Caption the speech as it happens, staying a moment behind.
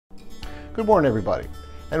Good morning, everybody,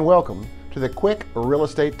 and welcome to the quick real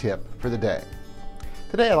estate tip for the day.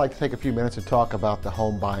 Today I'd like to take a few minutes to talk about the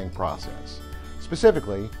home buying process.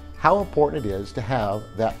 Specifically, how important it is to have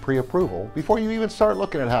that pre-approval before you even start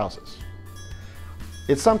looking at houses.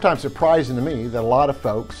 It's sometimes surprising to me that a lot of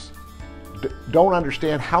folks don't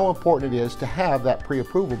understand how important it is to have that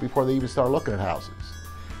pre-approval before they even start looking at houses.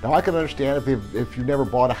 Now, I can understand if you've never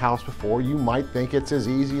bought a house before, you might think it's as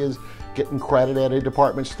easy as getting credit at a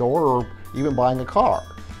department store or even buying a car.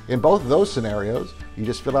 In both of those scenarios, you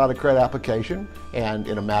just fill out a credit application, and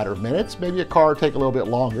in a matter of minutes, maybe a car will take a little bit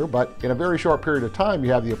longer, but in a very short period of time,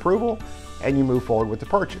 you have the approval and you move forward with the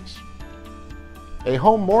purchase. A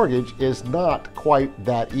home mortgage is not quite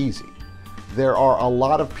that easy. There are a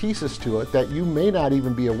lot of pieces to it that you may not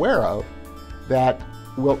even be aware of that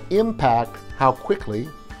will impact how quickly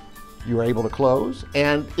you're able to close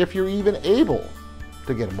and if you're even able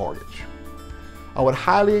to get a mortgage. I would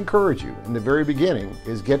highly encourage you in the very beginning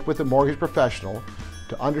is get with a mortgage professional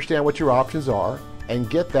to understand what your options are and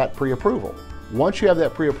get that pre-approval. Once you have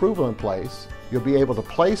that pre-approval in place, you'll be able to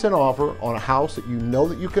place an offer on a house that you know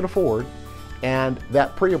that you can afford, and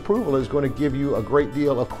that pre-approval is going to give you a great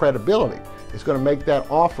deal of credibility. It's going to make that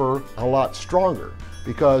offer a lot stronger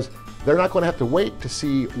because they're not going to have to wait to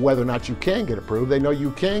see whether or not you can get approved. They know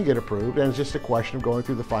you can get approved, and it's just a question of going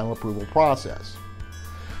through the final approval process.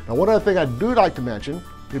 Now, one other thing I do like to mention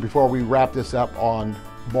before we wrap this up on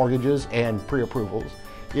mortgages and pre-approvals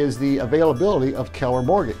is the availability of Keller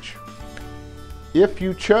Mortgage. If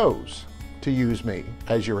you chose to use me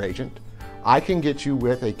as your agent, I can get you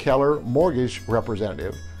with a Keller Mortgage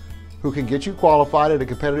representative who can get you qualified at a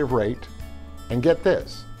competitive rate, and get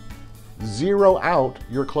this, zero out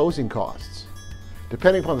your closing costs.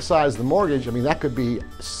 Depending upon the size of the mortgage, I mean, that could be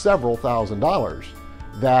several $1,000s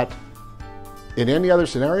that in any other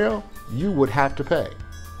scenario, you would have to pay.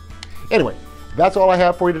 Anyway, that's all I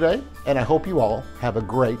have for you today, and I hope you all have a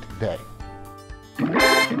great day.